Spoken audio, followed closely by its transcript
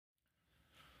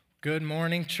Good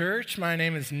morning, church. My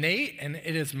name is Nate, and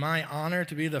it is my honor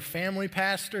to be the family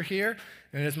pastor here,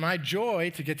 and it is my joy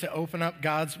to get to open up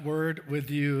God's Word with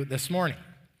you this morning.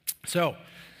 So,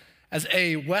 as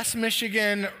a West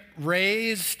Michigan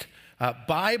raised,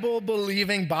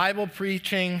 Bible-believing,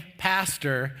 Bible-preaching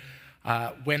pastor,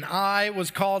 when I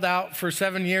was called out for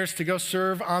 7 years to go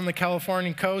serve on the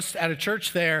California coast at a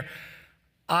church there,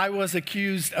 I was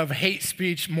accused of hate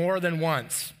speech more than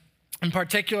once. In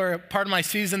particular, part of my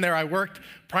season there, I worked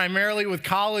primarily with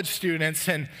college students,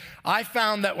 and I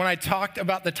found that when I talked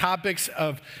about the topics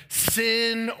of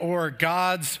sin or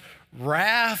God's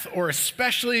wrath, or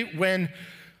especially when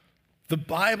the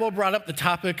Bible brought up the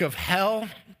topic of hell,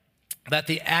 that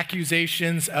the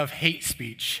accusations of hate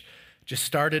speech just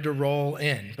started to roll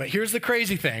in. But here's the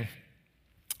crazy thing.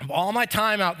 Of all my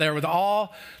time out there, with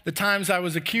all the times I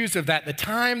was accused of that, the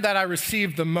time that I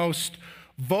received the most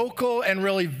vocal and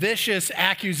really vicious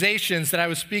accusations that I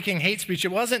was speaking hate speech,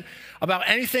 it wasn't about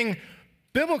anything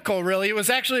biblical, really. It was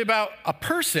actually about a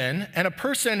person, and a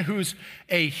person who's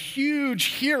a huge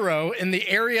hero in the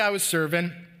area I was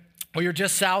serving. Well, you're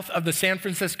just south of the San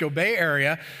Francisco Bay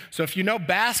Area. So if you know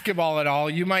basketball at all,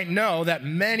 you might know that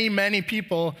many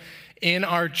people in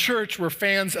our church were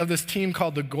fans of this team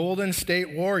called the Golden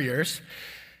State Warriors.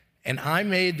 And I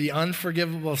made the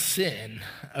unforgivable sin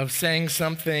of saying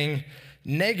something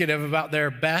negative about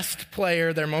their best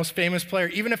player, their most famous player.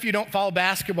 Even if you don't follow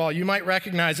basketball, you might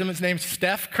recognize him. His name's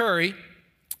Steph Curry.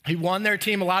 He won their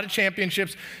team a lot of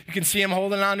championships. You can see him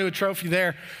holding on to a trophy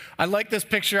there. I like this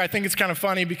picture. I think it's kind of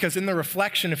funny because in the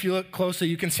reflection, if you look closely,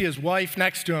 you can see his wife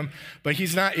next to him, but he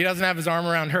doesn't have his arm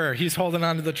around her. He's holding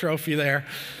on to the trophy there.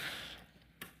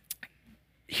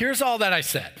 Here's all that I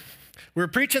said. We were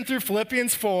preaching through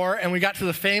Philippians 4, and we got to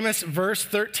the famous verse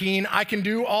 13, I can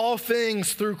do all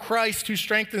things through Christ who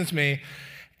strengthens me.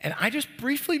 And I just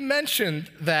briefly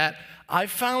mentioned that I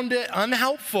found it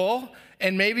unhelpful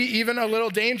and maybe even a little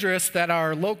dangerous that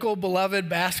our local beloved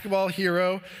basketball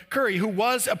hero, Curry, who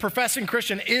was a professing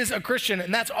Christian, is a Christian,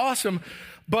 and that's awesome,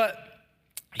 but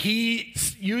he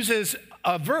uses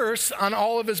a verse on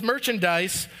all of his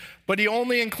merchandise, but he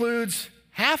only includes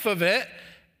half of it.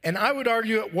 And I would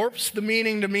argue it warps the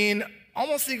meaning to mean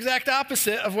almost the exact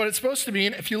opposite of what it's supposed to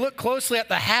mean. If you look closely at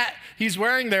the hat he's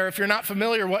wearing there, if you're not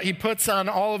familiar what he puts on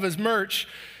all of his merch,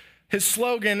 his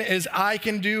slogan is, I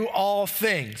can do all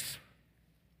things.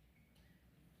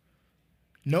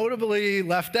 Notably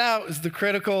left out is the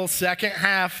critical second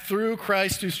half, through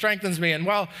Christ who strengthens me. And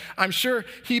while I'm sure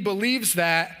he believes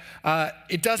that,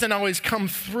 it doesn't always come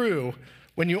through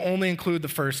when you only include the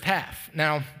first half.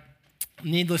 Now,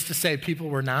 needless to say, people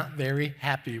were not very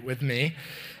happy with me,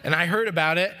 and I heard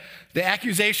about it. The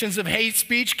accusations of hate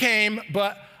speech came,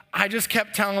 but I just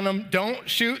kept telling them, don't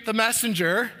shoot the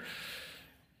messenger,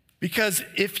 because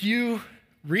if you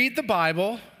read the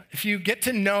Bible, if you get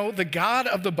to know the God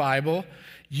of the Bible,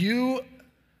 you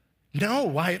know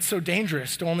why it's so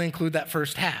dangerous to only include that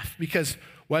first half, because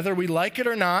whether we like it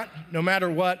or not, no matter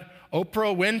what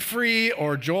Oprah Winfrey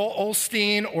or Joel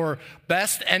Osteen or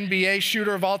best NBA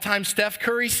shooter of all time, Steph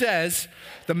Curry, says,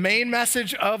 the main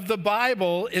message of the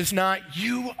Bible is not,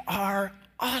 you are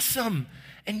awesome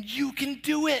and you can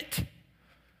do it.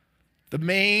 The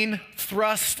main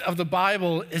thrust of the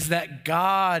Bible is that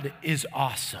God is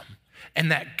awesome and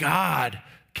that God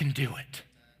can do it.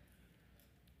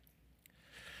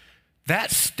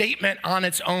 That statement on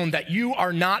its own, that you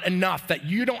are not enough, that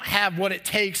you don't have what it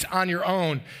takes on your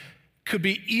own, could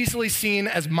be easily seen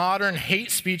as modern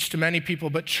hate speech to many people.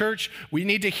 But church, we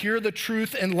need to hear the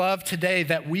truth in love today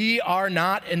that we are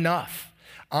not enough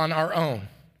on our own.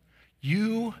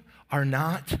 You are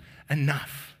not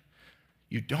enough.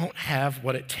 You don't have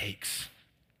what it takes.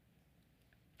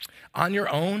 On your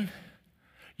own,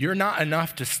 you're not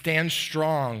enough to stand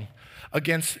strong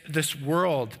against this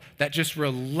world that just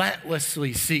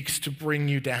relentlessly seeks to bring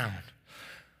you down.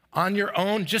 On your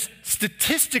own, just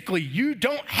statistically, you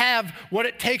don't have what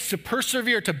it takes to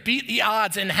persevere, to beat the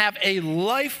odds, and have a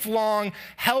lifelong,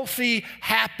 healthy,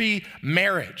 happy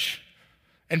marriage.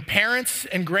 And parents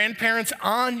and grandparents,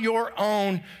 on your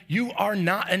own, you are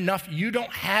not enough. You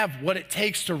don't have what it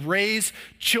takes to raise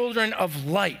children of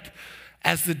light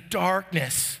as the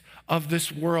darkness of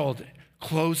this world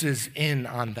closes in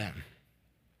on them.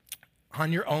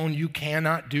 On your own, you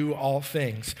cannot do all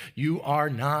things. You are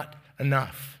not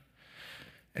enough.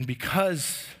 And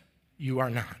because you are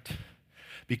not,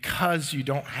 because you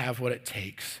don't have what it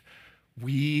takes,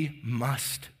 we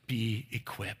must be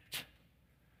equipped.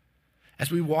 As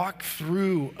we walk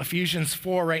through Ephesians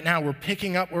 4 right now, we're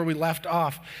picking up where we left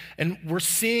off, and we're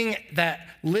seeing that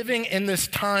living in this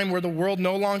time where the world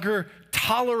no longer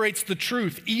tolerates the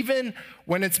truth, even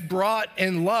when it's brought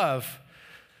in love.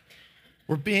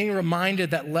 We're being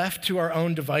reminded that left to our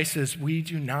own devices, we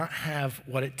do not have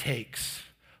what it takes.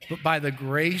 But by the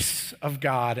grace of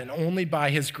God, and only by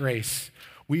his grace,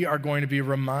 we are going to be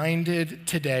reminded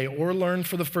today, or learn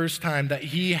for the first time, that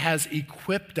he has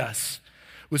equipped us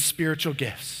with spiritual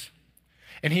gifts.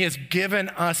 And he has given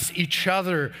us each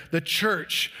other, the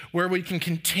church, where we can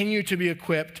continue to be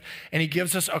equipped. And he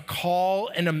gives us a call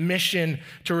and a mission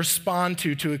to respond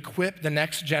to equip the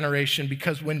next generation.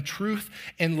 Because when truth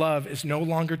and love is no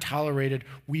longer tolerated,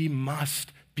 we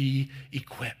must be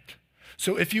equipped.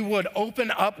 So if you would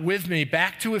open up with me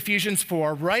back to Ephesians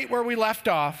 4, right where we left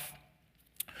off.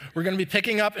 We're going to be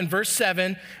picking up in verse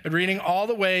 7 and reading all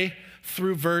the way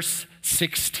through verse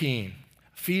 16.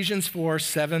 Ephesians 4,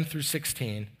 7 through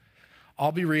 16.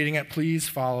 I'll be reading it. Please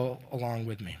follow along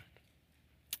with me.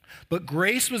 But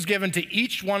grace was given to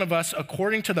each one of us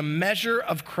according to the measure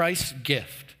of Christ's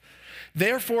gift.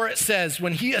 Therefore it says,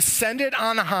 when he ascended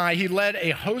on high, he led a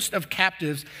host of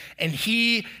captives, and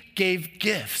he gave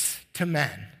gifts to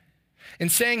men. In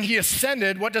saying he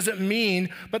ascended, what does it mean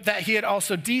but that he had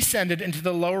also descended into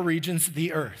the lower regions of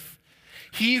the earth?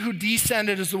 He who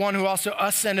descended is the one who also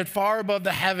ascended far above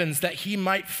the heavens, that he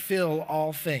might fill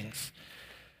all things.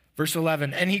 Verse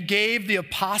 11, and he gave the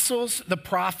apostles, the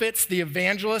prophets, the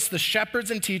evangelists, the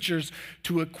shepherds and teachers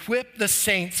to equip the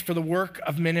saints for the work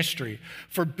of ministry,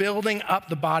 for building up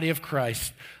the body of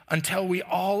Christ, until we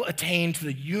all attain to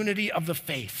the unity of the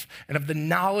faith and of the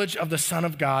knowledge of the Son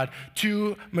of God,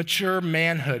 to mature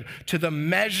manhood, to the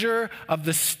measure of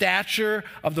the stature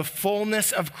of the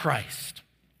fullness of Christ,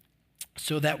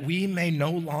 so that we may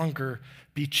no longer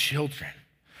be children,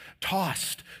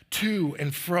 tossed to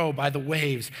and fro by the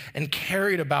waves and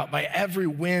carried about by every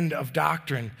wind of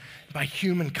doctrine, by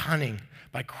human cunning,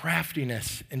 by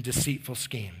craftiness and deceitful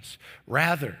schemes.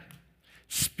 Rather,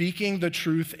 speaking the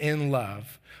truth in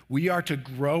love, we are to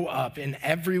grow up in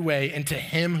every way into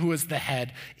him who is the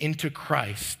head, into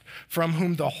Christ, from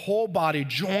whom the whole body,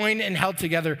 joined and held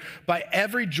together by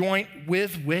every joint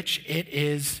with which it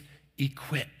is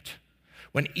equipped,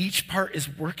 when each part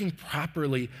is working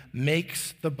properly,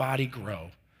 makes the body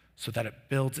grow so that it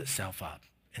builds itself up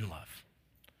in love.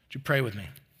 Would you pray with me?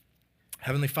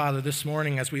 Heavenly Father, this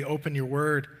morning as we open your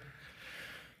word,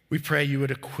 we pray you would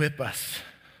equip us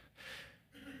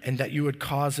and that you would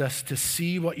cause us to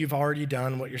see what you've already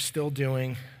done, what you're still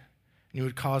doing, and you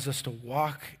would cause us to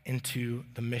walk into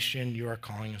the mission you are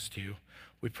calling us to.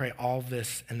 We pray all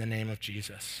this in the name of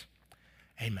Jesus.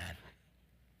 Amen.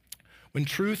 When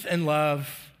truth and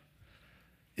love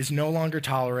is no longer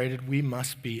tolerated, we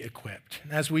must be equipped.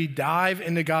 And as we dive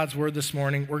into God's word this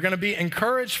morning, we're going to be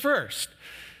encouraged first,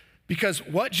 because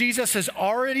what Jesus has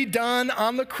already done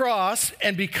on the cross,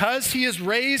 and because he is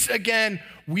raised again,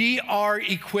 we are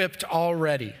equipped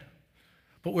already.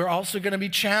 But we're also going to be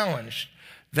challenged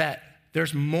that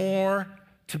there's more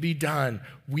to be done.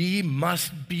 We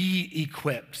must be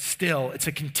equipped still. It's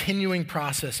a continuing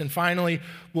process. And finally,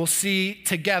 we'll see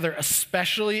together,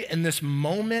 especially in this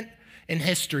moment in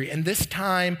history, in this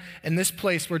time, in this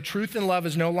place where truth and love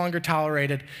is no longer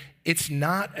tolerated, it's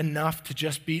not enough to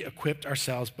just be equipped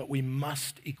ourselves, but we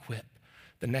must equip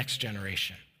the next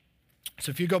generation. So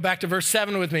if you go back to verse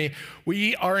 7 with me,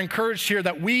 we are encouraged here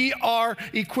that we are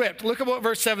equipped. Look at what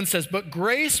verse 7 says. But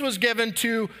grace was given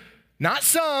to not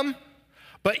some,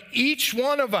 but each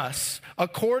one of us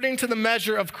according to the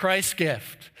measure of Christ's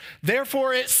gift.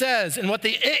 Therefore it says, and what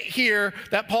the it here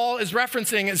that Paul is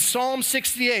referencing is Psalm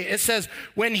 68. It says,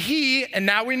 when he, and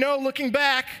now we know looking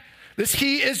back, this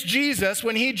he is Jesus.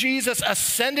 When Jesus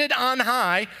ascended on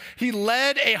high, he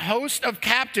led a host of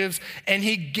captives and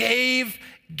he gave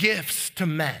gifts to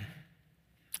men.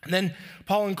 And then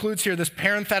Paul includes here this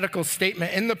parenthetical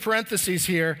statement in the parentheses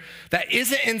here that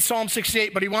isn't in Psalm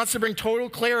 68, but he wants to bring total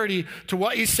clarity to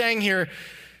what he's saying here.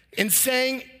 In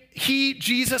saying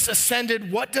Jesus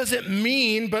ascended, what does it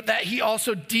mean but that he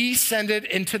also descended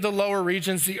into the lower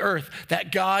regions of the earth,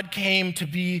 that God came to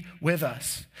be with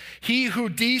us? He who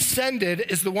descended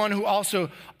is the one who also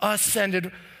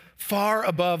ascended far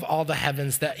above all the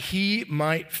heavens, that he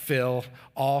might fill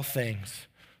all things.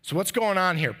 So what's going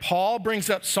on here? Paul brings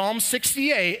up Psalm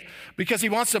 68 because he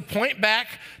wants to point back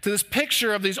to this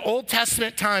picture of these Old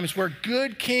Testament times where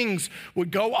good kings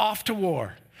would go off to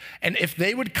war. And if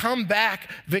they would come back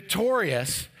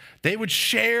victorious, they would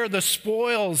share the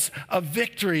spoils of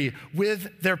victory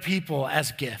with their people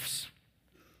as gifts.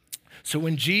 So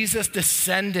when Jesus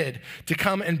descended to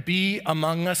come and be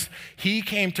among us, he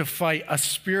came to fight a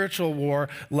spiritual war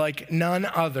like none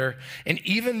other. And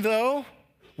even though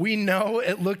We know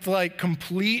it looked like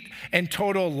complete and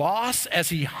total loss as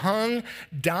he hung,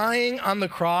 dying on the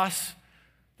cross.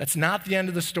 That's not the end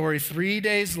of the story. 3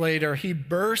 days later, he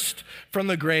burst from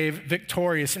the grave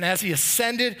victorious. And as he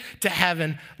ascended to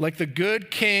heaven, like the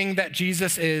good king that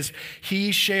Jesus is,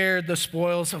 he shared the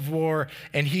spoils of war,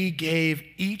 and he gave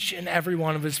each and every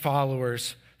one of his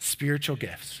followers spiritual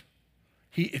gifts.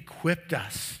 He equipped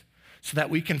us so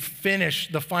that we can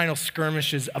finish the final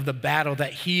skirmishes of the battle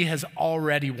that he has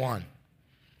already won.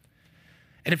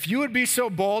 And if you would be so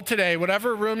bold today,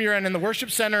 whatever room you're in the worship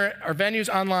center or venues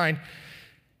online,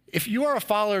 if you are a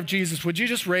follower of Jesus, would you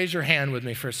just raise your hand with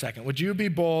me for a second? Would you be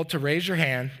bold to raise your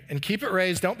hand and keep it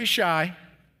raised? Don't be shy.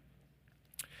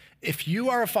 If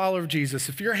you are a follower of Jesus,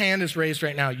 if your hand is raised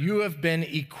right now, you have been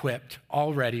equipped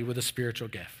already with a spiritual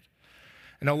gift.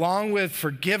 And along with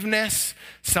forgiveness,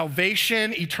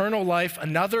 salvation, eternal life,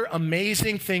 another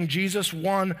amazing thing Jesus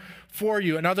won for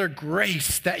you, another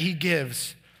grace that he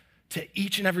gives to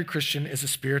each and every Christian is a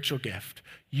spiritual gift.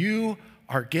 You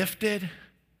are gifted.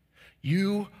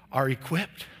 You are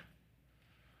equipped.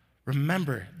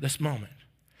 Remember this moment.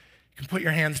 You can put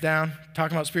your hands down.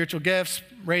 Talking about spiritual gifts,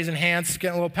 raising hands. It's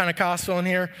getting a little Pentecostal in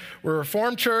here. We're a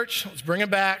Reformed church. Let's bring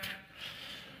it back.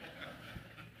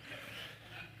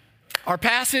 Our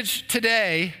passage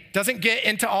today doesn't get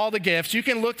into all the gifts. You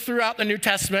can look throughout the New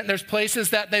Testament. There's places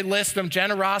that they list them: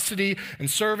 generosity and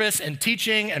service and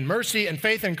teaching and mercy and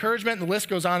faith and encouragement. And the list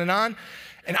goes on.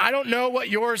 And I don't know what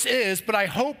yours is, but I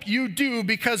hope you do,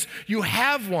 because you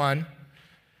have one.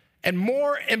 And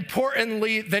more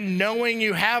importantly than knowing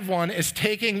you have one is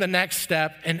taking the next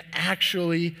step and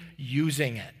actually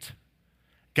using it.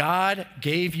 God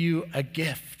gave you a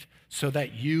gift so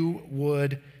that you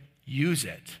would use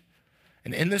it.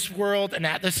 And in this world and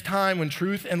at this time when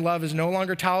truth and love is no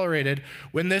longer tolerated,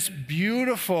 when this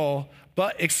beautiful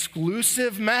but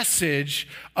exclusive message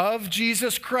of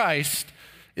Jesus Christ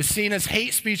is seen as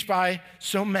hate speech by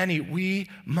so many,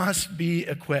 we must be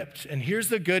equipped. And here's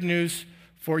the good news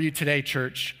for you today,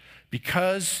 church.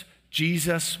 Because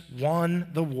Jesus won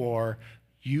the war,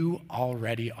 you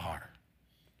already are.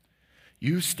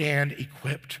 You stand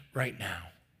equipped right now.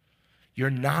 You're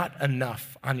not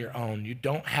enough on your own. You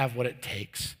don't have what it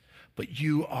takes, but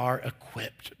you are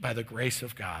equipped by the grace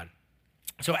of God.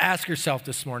 So ask yourself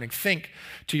this morning, think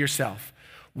to yourself,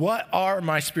 what are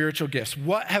my spiritual gifts?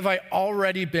 What have I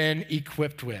already been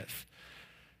equipped with?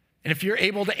 And if you're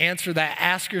able to answer that,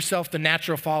 ask yourself the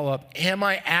natural follow-up: am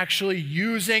I actually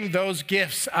using those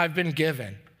gifts I've been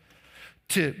given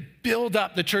to build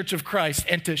up the church of Christ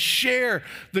and to share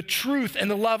the truth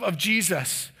and the love of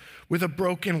Jesus with a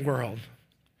broken world?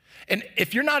 And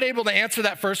if you're not able to answer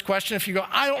that first question, if you go,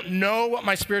 I don't know what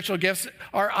my spiritual gifts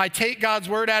are, I take God's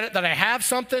word at it that I have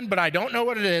something, but I don't know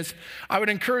what it is, I would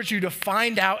encourage you to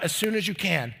find out as soon as you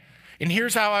can. And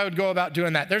here's how I would go about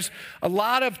doing that. There's a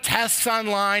lot of tests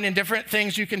online and different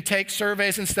things you can take,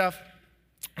 surveys and stuff.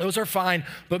 Those are fine.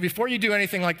 But before you do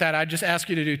anything like that, I'd just ask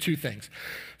you to do two things.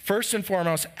 First and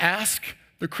foremost, ask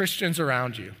the Christians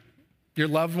around you, your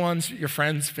loved ones, your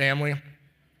friends, family,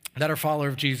 that are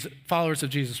followers of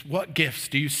Jesus, what gifts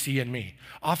do you see in me?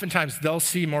 Oftentimes, they'll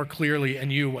see more clearly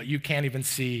in you what you can't even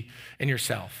see in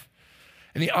yourself.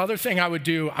 And the other thing I would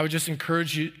do, I would just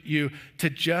encourage you to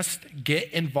just get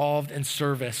involved in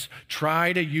service.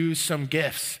 Try to use some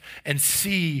gifts and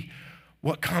see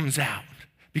what comes out,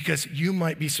 because you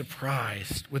might be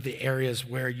surprised with the areas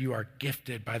where you are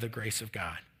gifted by the grace of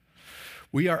God.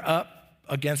 We are up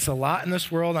against a lot in this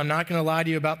world. I'm not going to lie to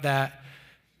you about that.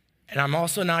 And I'm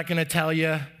also not going to tell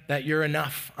you that you're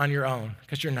enough on your own,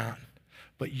 because you're not.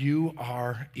 But you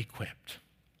are equipped.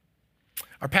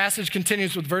 Our passage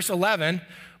continues with verse 11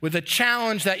 with a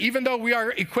challenge that even though we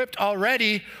are equipped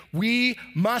already, we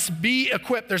must be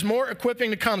equipped. There's more equipping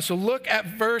to come. So look at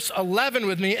verse 11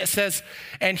 with me. It says,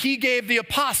 and he gave the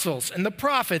apostles and the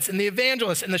prophets and the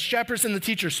evangelists and the shepherds and the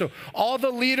teachers. So all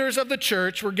the leaders of the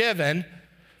church were given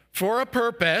for a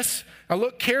purpose. Now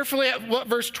look carefully at what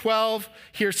verse 12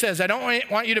 here says. I don't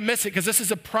want you to miss it, because this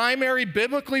is a primary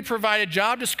biblically provided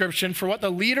job description for what the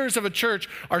leaders of a church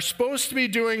are supposed to be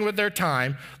doing with their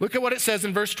time. Look at what it says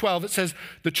in verse 12. It says,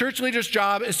 the church leader's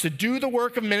job is to do the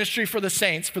work of ministry for the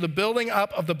saints, for the building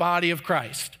up of the body of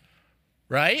Christ.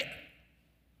 Right?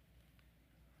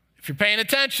 If you're paying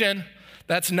attention,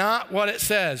 that's not what it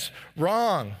says.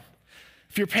 Wrong.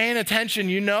 If you're paying attention,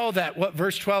 you know that what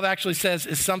verse 12 actually says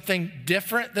is something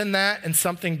different than that and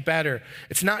something better.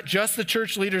 It's not just the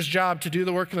church leader's job to do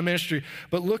the work of the ministry,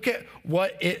 but look at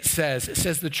what it says. It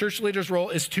says the church leader's role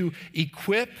is to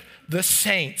equip the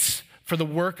saints for the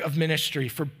work of ministry,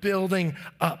 for building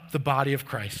up the body of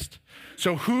Christ.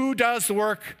 So who does the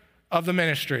work of the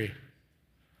ministry?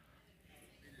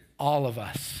 All of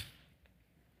us.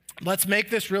 Let's make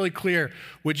this really clear.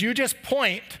 Would you just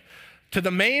point to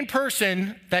the main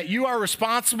person that you are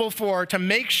responsible for to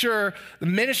make sure the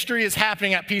ministry is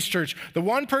happening at Peace Church? The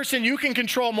one person you can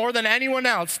control more than anyone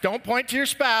else. Don't point to your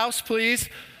spouse, please.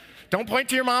 Don't point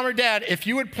to your mom or dad. If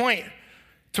you would point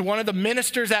to one of the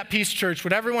ministers at Peace Church,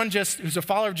 would everyone who's a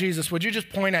follower of Jesus, would you just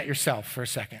point at yourself for a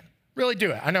second? Really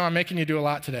do it. I know I'm making you do a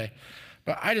lot today,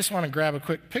 but I just want to grab a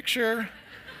quick picture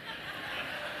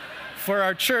for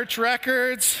our church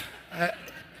records.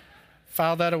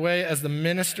 File that away as the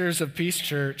ministers of Peace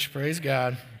Church. Praise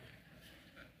God.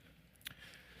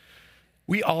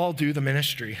 We all do the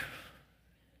ministry.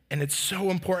 And it's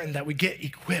so important that we get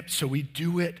equipped so we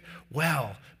do it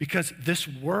well. Because this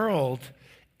world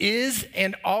is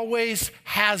and always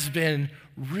has been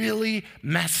really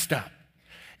messed up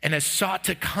and has sought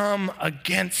to come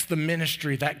against the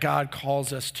ministry that God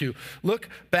calls us to. Look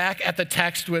back at the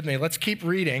text with me. Let's keep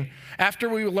reading. After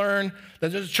we learn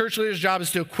that the church leader's job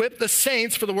is to equip the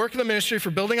saints for the work of the ministry, for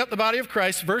building up the body of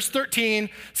Christ, verse 13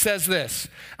 says this,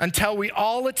 until we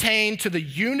all attain to the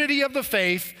unity of the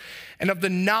faith and of the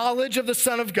knowledge of the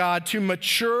Son of God, to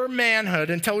mature manhood,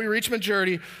 until we reach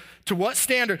maturity. To what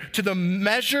standard? To the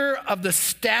measure of the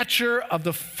stature of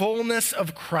the fullness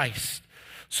of Christ,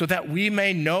 so that we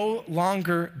may no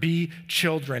longer be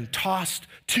children, tossed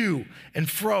to and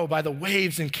fro by the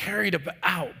waves and carried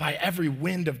about by every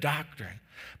wind of doctrine,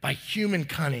 by human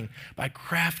cunning, by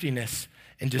craftiness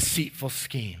and deceitful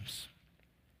schemes.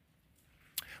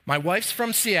 My wife's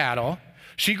from Seattle.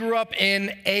 She grew up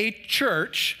in a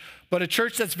church, but a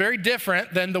church that's very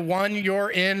different than the one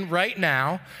you're in right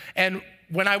now. And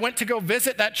when I went to go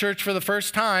visit that church for the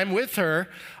first time with her,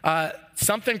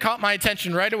 something caught my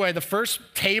attention right away. The first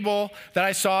table that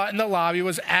I saw in the lobby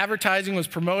was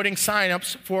promoting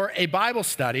signups for a Bible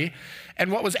study.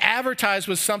 And what was advertised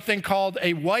was something called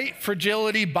a white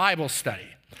fragility Bible study.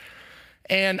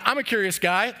 And I'm a curious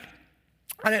guy.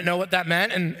 I didn't know what that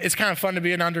meant, and it's kind of fun to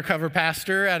be an undercover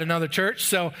pastor at another church.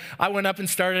 So I went up and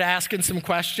started asking some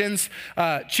questions,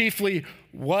 chiefly,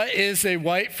 what is a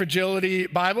white fragility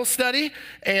Bible study?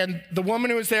 And the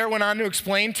woman who was there went on to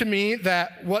explain to me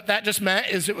that what that just meant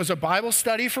is it was a Bible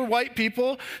study for white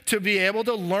people to be able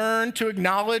to learn to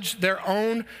acknowledge their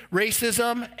own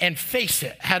racism and face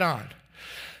it head on.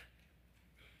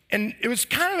 And it was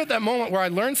kind of at that moment where I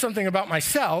learned something about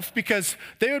myself, because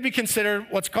they would be considered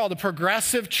what's called a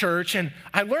progressive church. And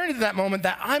I learned at that moment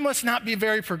that I must not be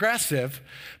very progressive,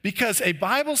 because a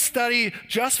Bible study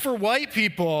just for white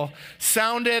people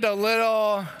sounded a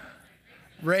little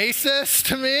racist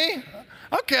to me.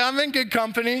 Okay, I'm in good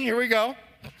company. Here we go.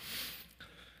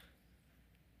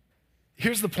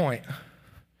 Here's the point.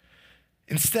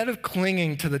 Instead of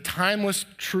clinging to the timeless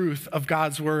truth of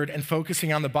God's word and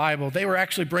focusing on the Bible, they were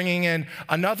actually bringing in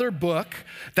another book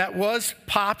that was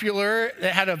popular,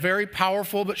 that had a very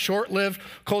powerful but short-lived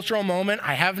cultural moment.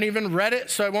 I haven't even read it,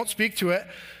 so I won't speak to it.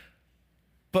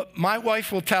 But my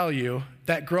wife will tell you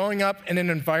that growing up in an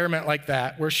environment like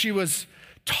that, where she was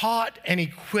taught and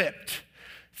equipped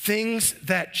things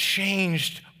that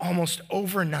changed almost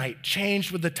overnight,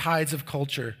 changed with the tides of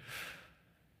culture,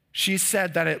 she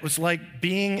said that it was like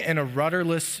being in a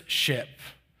rudderless ship,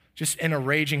 just in a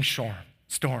raging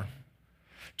storm.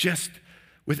 Just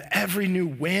with every new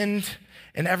wind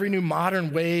and every new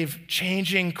modern wave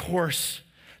changing course,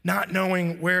 not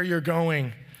knowing where you're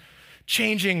going,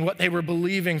 changing what they were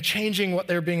believing, changing what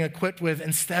they're being equipped with,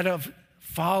 instead of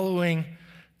following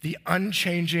the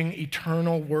unchanging,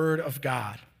 eternal word of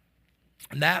God.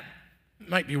 And that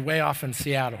might be way off in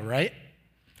Seattle, right?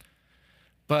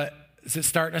 But is it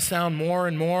starting to sound more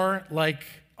and more like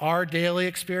our daily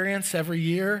experience every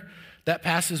year that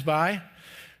passes by?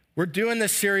 We're doing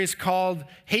this series called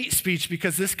Hate Speech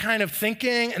because this kind of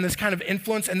thinking and this kind of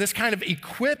influence and this kind of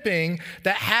equipping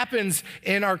that happens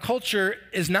in our culture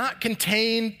is not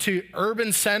contained to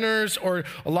urban centers or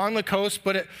along the coast,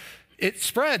 but it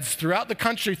spreads throughout the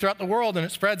country, throughout the world, and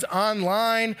it spreads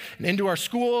online and into our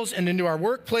schools and into our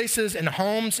workplaces and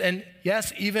homes, and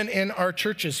yes, even in our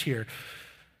churches here.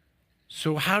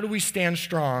 So how do we stand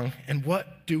strong, and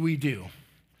what do we do?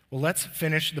 Well, let's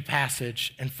finish the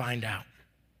passage and find out.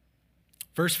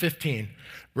 Verse 15,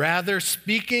 rather,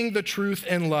 speaking the truth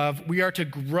in love, we are to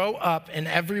grow up in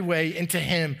every way into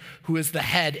him who is the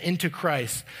head, into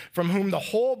Christ, from whom the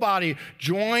whole body,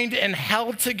 joined and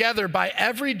held together by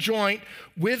every joint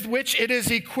with which it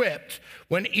is equipped,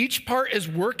 when each part is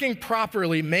working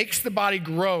properly, makes the body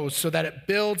grow so that it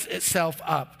builds itself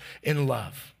up in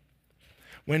love.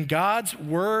 When God's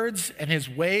words and his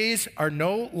ways are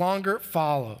no longer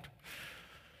followed,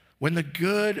 when the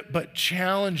good but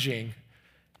challenging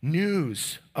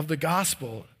news of the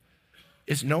gospel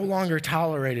is no longer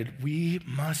tolerated, we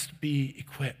must be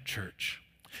equipped, church.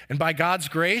 And by God's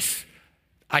grace,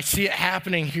 I see it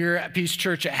happening here at Peace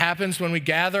Church. It happens when we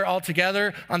gather all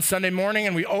together on Sunday morning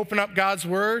and we open up God's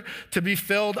word to be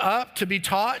filled up, to be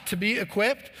taught, to be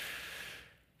equipped.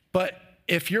 But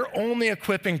if your only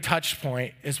equipping touch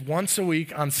point is once a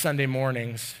week on Sunday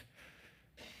mornings,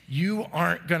 you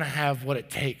aren't going to have what it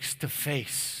takes to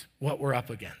face what we're up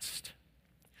against.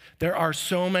 There are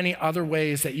so many other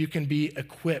ways that you can be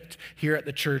equipped here at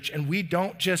the church, and we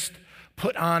don't just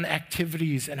put on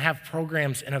activities and have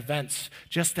programs and events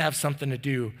just to have something to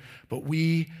do, but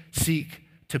we seek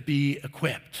to be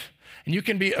equipped. And you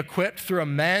can be equipped through a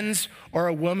men's or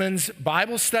a women's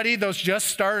Bible study. Those just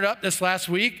started up this last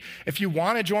week. If you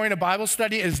want to join a Bible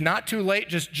study, it is not too late.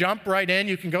 Just jump right in.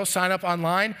 You can go sign up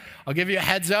online. I'll give you a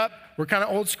heads up. We're kind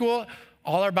of old school.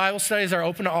 All our Bible studies are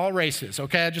open to all races,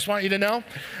 okay? I just want you to know.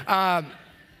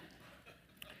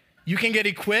 You can get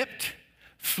equipped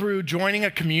through joining a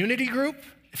community group.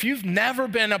 If you've never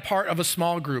been a part of a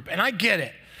small group, and I get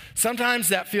it, sometimes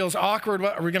that feels awkward.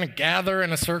 What, are we going to gather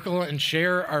in a circle and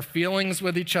share our feelings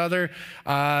with each other?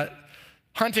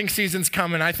 Hunting season's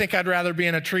coming. I think I'd rather be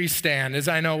in a tree stand, as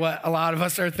I know what a lot of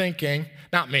us are thinking.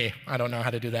 Not me. I don't know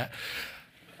how to do that.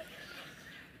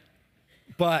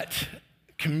 But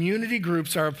community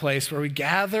groups are a place where we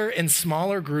gather in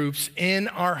smaller groups in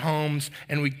our homes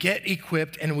and we get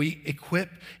equipped and we equip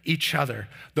each other.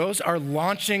 Those are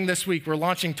launching this week. We're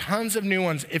launching tons of new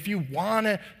ones. If you want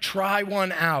to try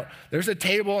one out, there's a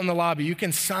table in the lobby. You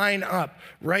can sign up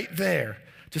right there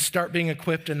to start being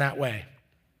equipped in that way.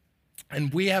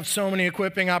 And we have so many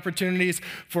equipping opportunities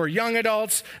for young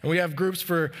adults, and we have groups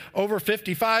for over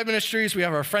 55 ministries. We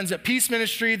have our Friends at Peace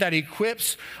ministry that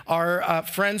equips our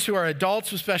friends who are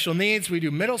adults with special needs. We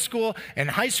do middle school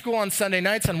and high school on Sunday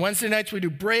nights. On Wednesday nights, we do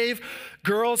brave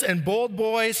girls and bold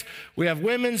boys. We have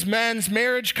women's, men's,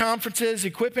 marriage conferences,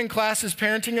 equipping classes,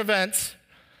 parenting events.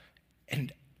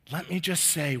 And let me just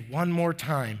say one more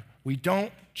time, we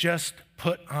don't just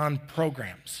put on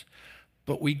programs,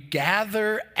 but we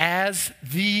gather as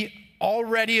the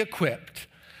already equipped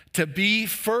to be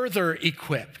further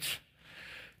equipped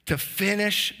to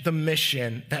finish the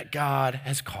mission that God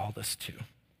has called us to.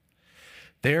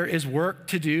 There is work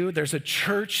to do. There's a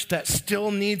church that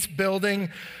still needs building.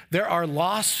 There are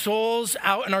lost souls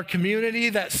out in our community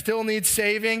that still need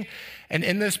saving. And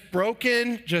in this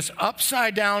broken, just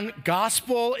upside down,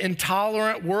 gospel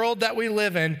intolerant world that we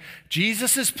live in,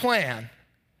 Jesus' plan,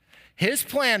 his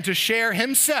plan to share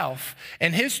himself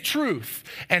and his truth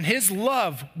and his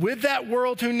love with that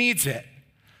world who needs it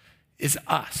is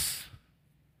us.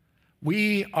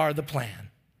 We are the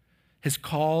plan, his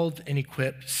called and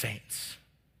equipped saints.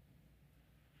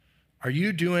 Are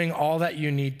you doing all that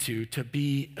you need to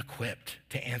be equipped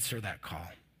to answer that call?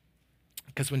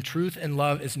 Because when truth and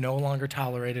love is no longer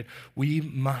tolerated, we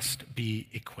must be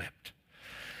equipped.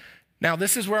 Now,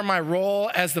 this is where my role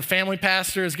as the family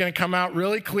pastor is going to come out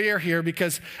really clear here,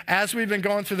 because as we've been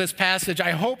going through this passage,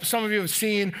 I hope some of you have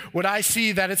seen what I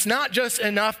see, that it's not just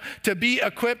enough to be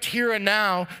equipped here and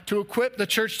now, to equip the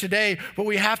church today, but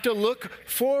we have to look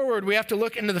forward. We have to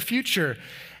look into the future.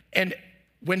 And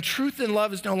when truth and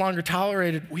love is no longer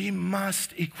tolerated, we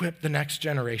must equip the next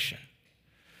generation.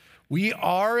 We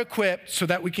are equipped so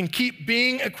that we can keep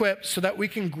being equipped, so that we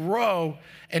can grow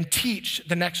and teach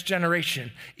the next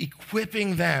generation,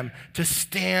 equipping them to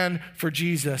stand for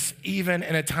Jesus, even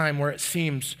in a time where it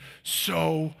seems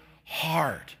so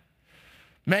hard.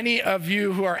 Many of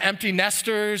you who are empty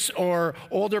nesters or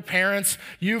older parents,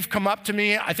 you've come up to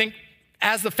me, I think,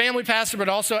 as the family pastor, but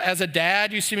also as a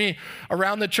dad. You see me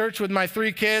around the church with my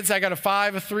 3 kids. I got a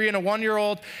 5, a 3, and a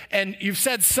 1-year-old. And you've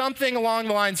said something along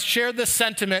the lines, shared this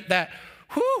sentiment that,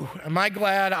 whew, am I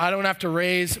glad I don't have to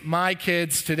raise my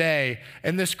kids today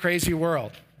in this crazy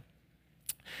world.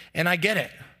 And I get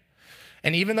it.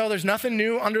 And even though there's nothing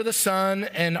new under the sun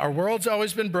and our world's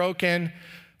always been broken,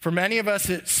 for many of us,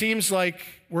 it seems like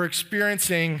we're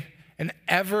experiencing an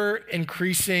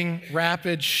ever-increasing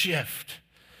rapid shift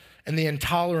and the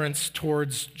intolerance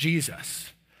towards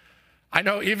Jesus. I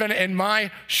know even in my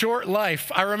short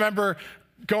life, I remember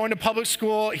going to public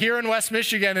school here in West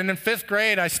Michigan, and in 5th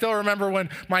grade, I still remember when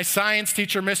my science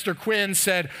teacher, Mr. Quinn,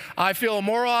 said, I feel a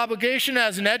moral obligation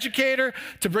as an educator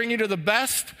to bring you to the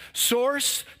best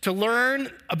source to learn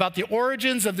about the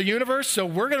origins of the universe. So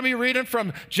we're going to be reading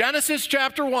from Genesis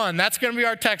chapter 1. That's going to be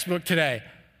our textbook today.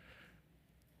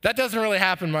 That doesn't really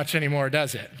happen much anymore,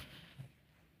 does it?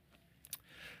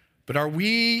 But are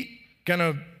we going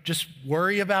to just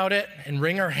worry about it and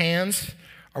wring our hands?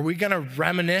 Are we going to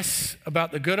reminisce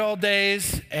about the good old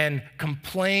days and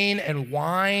complain and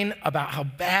whine about how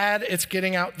bad it's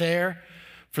getting out there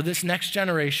for this next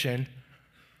generation?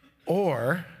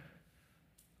 Or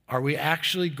are we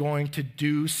actually going to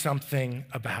do something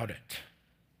about it?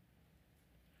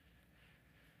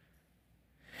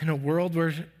 In a world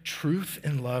where truth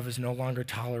and love is no longer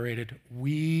tolerated,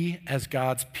 we as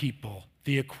God's people,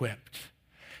 the equipped,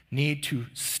 need to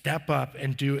step up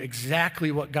and do exactly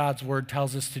what God's word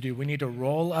tells us to do. We need to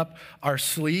roll up our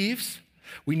sleeves.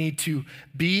 We need to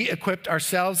be equipped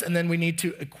ourselves, and then we need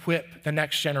to equip the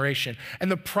next generation.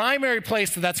 And the primary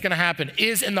place that that's going to happen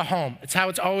is in the home. It's how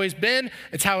it's always been.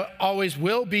 It's how it always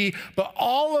will be. But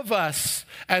all of us,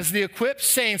 as the equipped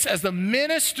saints, as the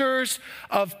ministers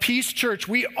of Peace Church,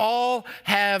 we all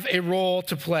have a role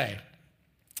to play.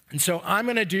 And so I'm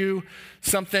going to do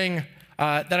something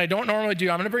that I don't normally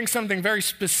do. I'm going to bring something very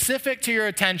specific to your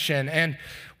attention. And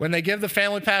when they give the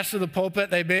family pastor the pulpit,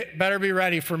 they better be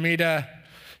ready for me to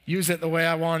use it the way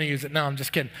I want to use it. No, I'm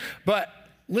just kidding. But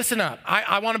listen up.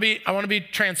 I want to be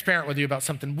transparent with you about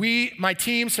something. My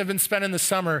teams have been spending the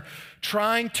summer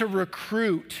trying to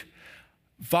recruit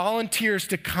volunteers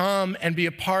to come and be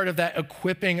a part of that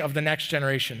equipping of the next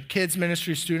generation. Kids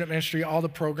ministry, student ministry, all the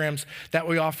programs that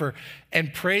we offer.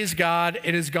 And praise God,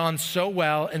 it has gone so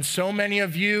well. And so many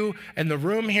of you in the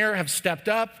room here have stepped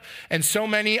up. And so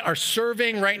many are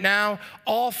serving right now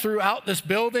all throughout this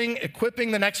building,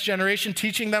 equipping the next generation,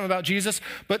 teaching them about Jesus.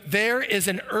 But there is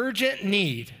an urgent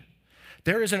need.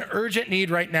 There is an urgent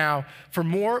need right now for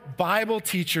more Bible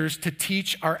teachers to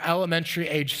teach our elementary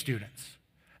age students.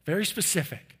 Very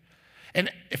specific. And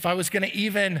if I was going to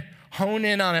even hone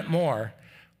in on it more,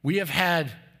 we have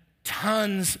had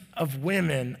tons of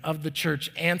women of the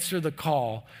church answer the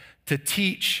call to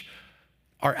teach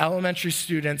our elementary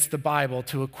students the Bible,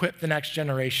 to equip the next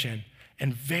generation,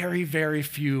 and very, very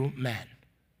few men.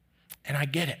 And I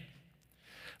get it.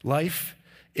 Life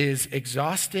is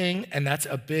exhausting, and that's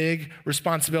a big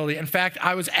responsibility. In fact,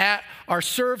 I was at our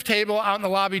serve table out in the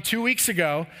lobby 2 weeks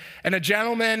ago, and a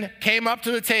gentleman came up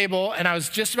to the table, and I was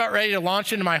just about ready to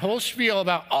launch into my whole spiel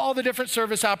about all the different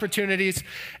service opportunities,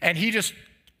 and he just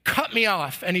cut me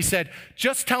off, and he said,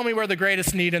 "Just tell me where the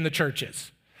greatest need in the church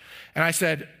is." And I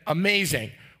said,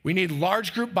 "Amazing. We need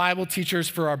large group Bible teachers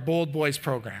for our Bold Boys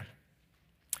program."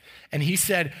 And he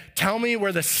said, "Tell me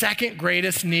where the second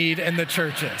greatest need in the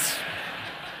church is."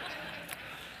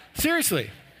 Seriously,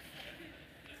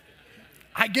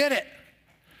 I get it.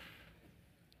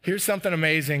 Here's something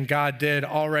amazing God did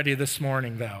already this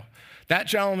morning, though. That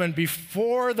gentleman,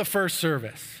 before the first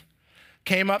service,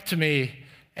 came up to me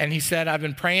and he said, "I've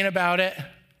been praying about it.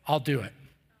 I'll do it.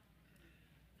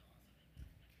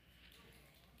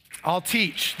 I'll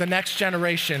teach the next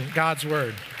generation God's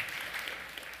word."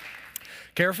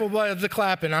 Careful of the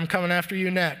clapping. I'm coming after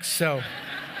you next. So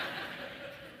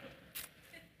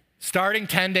starting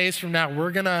 10 days from now,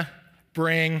 we're going to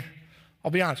bring,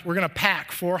 I'll be honest, we're going to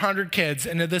pack 400 kids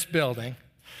into this building,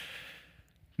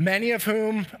 many of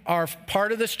whom are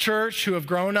part of this church, who have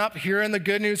grown up hearing the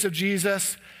good news of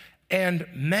Jesus, and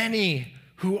many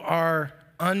who are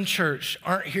unchurched,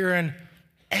 aren't hearing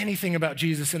anything about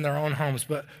Jesus in their own homes,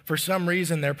 but for some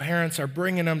reason their parents are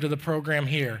bringing them to the program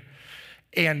here.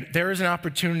 And there is an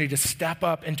opportunity to step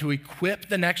up and to equip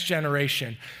the next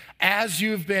generation as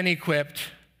you've been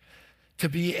equipped to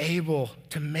be able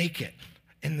to make it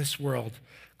in this world,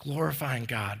 glorifying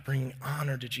God, bringing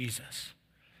honor to Jesus.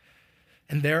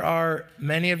 And there are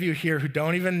many of you here who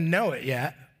don't even know it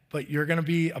yet, but you're going to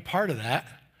be a part of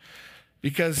that,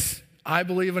 because I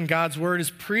believe when God's word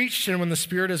is preached and when the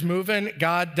Spirit is moving,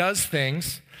 God does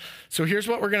things. So here's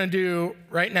what we're going to do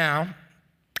right now.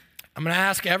 I'm going to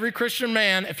ask every Christian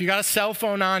man, if you got a cell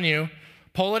phone on you,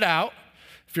 pull it out.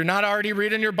 If you're not already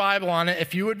reading your Bible on it,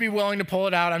 if you would be willing to pull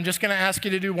it out, I'm just going to ask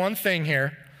you to do one thing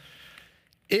here.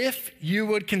 If you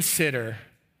would consider,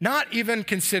 not even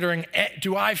considering,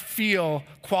 do I feel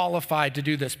qualified to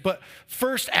do this, but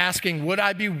first asking, would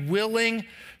I be willing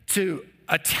to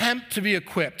attempt to be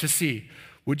equipped to see,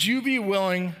 would you be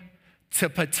willing to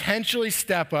potentially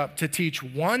step up to teach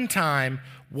one time,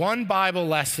 one Bible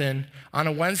lesson on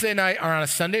a Wednesday night or on a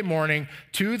Sunday morning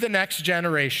to the next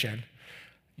generation?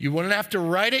 You wouldn't have to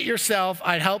write it yourself.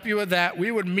 I'd help you with that.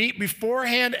 We would meet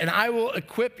beforehand, and I will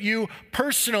equip you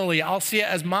personally. I'll see it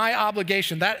as my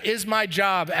obligation. That is my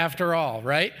job after all,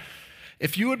 right?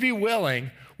 If you would be willing,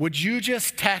 would you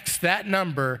just text that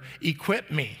number,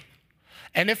 "Equip me"?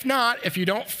 And if not, if you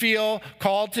don't feel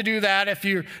called to do that, if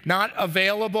you're not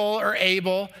available or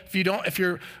able, if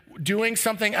you're doing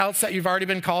something else that you've already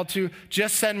been called to,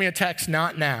 just send me a text,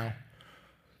 "Not now."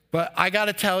 But I got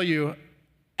to tell you,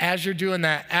 as you're doing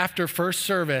that, after first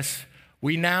service,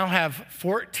 we now have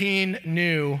 14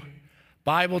 new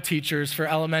Bible teachers for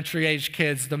elementary age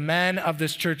kids. The men of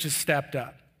this church has stepped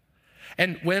up.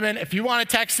 And women, if you want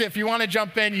to text it, if you want to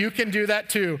jump in, you can do that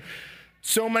too.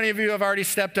 So many of you have already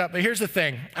stepped up. But here's the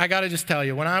thing. I got to just tell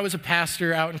you, when I was a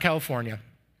pastor out in California,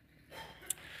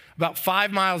 about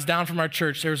 5 miles down from our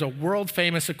church, there's a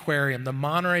world-famous aquarium, the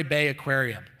Monterey Bay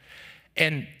Aquarium.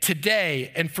 And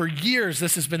today, and for years,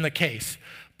 this has been the case,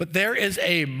 but there is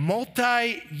a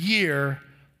multi-year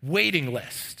waiting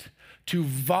list to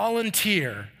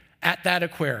volunteer at that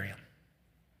aquarium,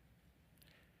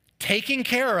 taking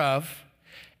care of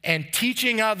and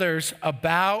teaching others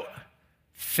about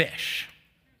fish.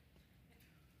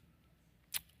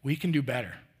 We can do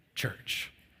better,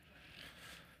 church.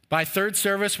 By third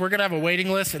service, we're going to have a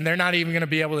waiting list, and they're not even going to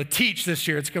be able to teach this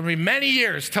year. It's going to be many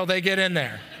years till they get in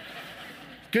there.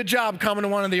 Good job coming to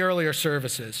one of the earlier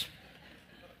services.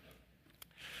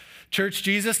 Church,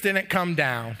 Jesus didn't come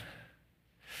down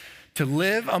to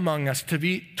live among us, to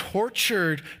be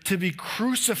tortured, to be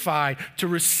crucified, to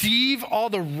receive all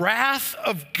the wrath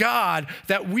of God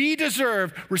that we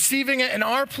deserve, receiving it in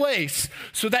our place,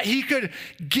 so that he could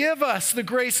give us the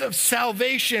grace of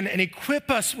salvation and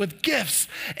equip us with gifts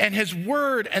and his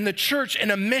word and the church and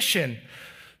a mission,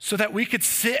 so that we could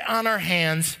sit on our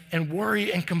hands and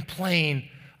worry and complain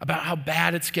about how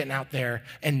bad it's getting out there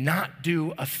and not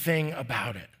do a thing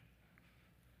about it.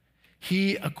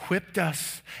 He equipped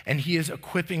us, and he is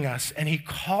equipping us, and he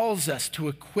calls us to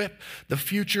equip the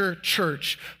future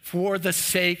church for the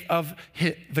sake of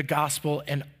the gospel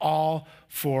and all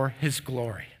for his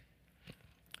glory.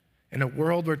 In a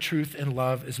world where truth and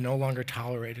love is no longer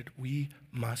tolerated, we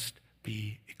must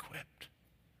be equipped.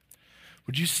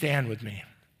 Would you stand with me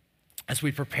as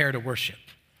we prepare to worship?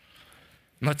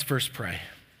 And let's first pray.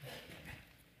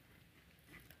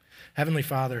 Heavenly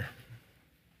Father,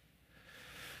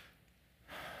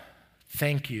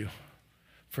 thank you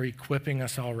for equipping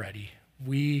us already.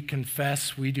 We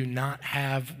confess we do not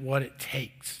have what it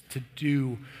takes to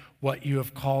do what you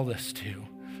have called us to,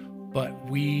 but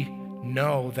we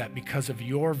know that because of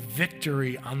your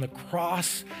victory on the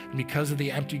cross and because of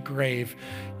the empty grave,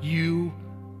 you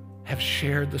have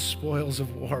shared the spoils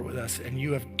of war with us, and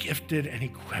you have gifted and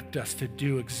equipped us to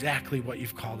do exactly what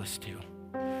you've called us to.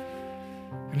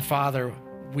 And Father,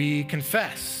 we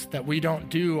confess that we don't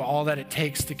do all that it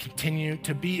takes to continue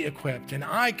to be equipped. And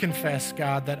I confess,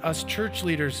 God, that us church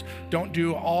leaders don't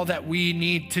do all that we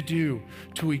need to do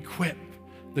to equip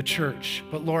the church.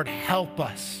 But Lord, help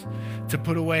us to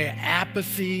put away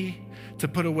apathy, to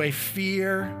put away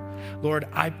fear. Lord,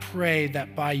 I pray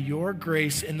that by your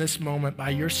grace in this moment,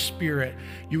 by your Spirit,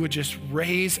 you would just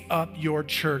raise up your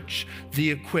church,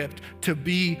 the equipped, to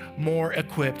be more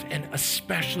equipped. And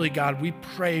especially, God, we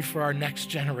pray for our next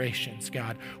generations,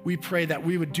 God. We pray that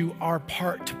we would do our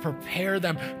part to prepare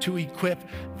them, to equip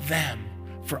them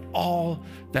for all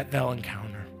that they'll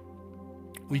encounter.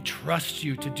 We trust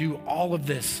you to do all of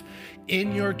this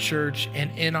in your church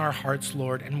and in our hearts,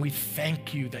 Lord, and we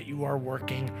thank you that you are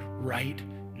working right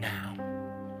now.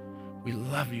 We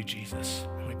love you, Jesus,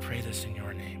 and we pray this in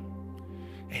your name.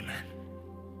 Amen.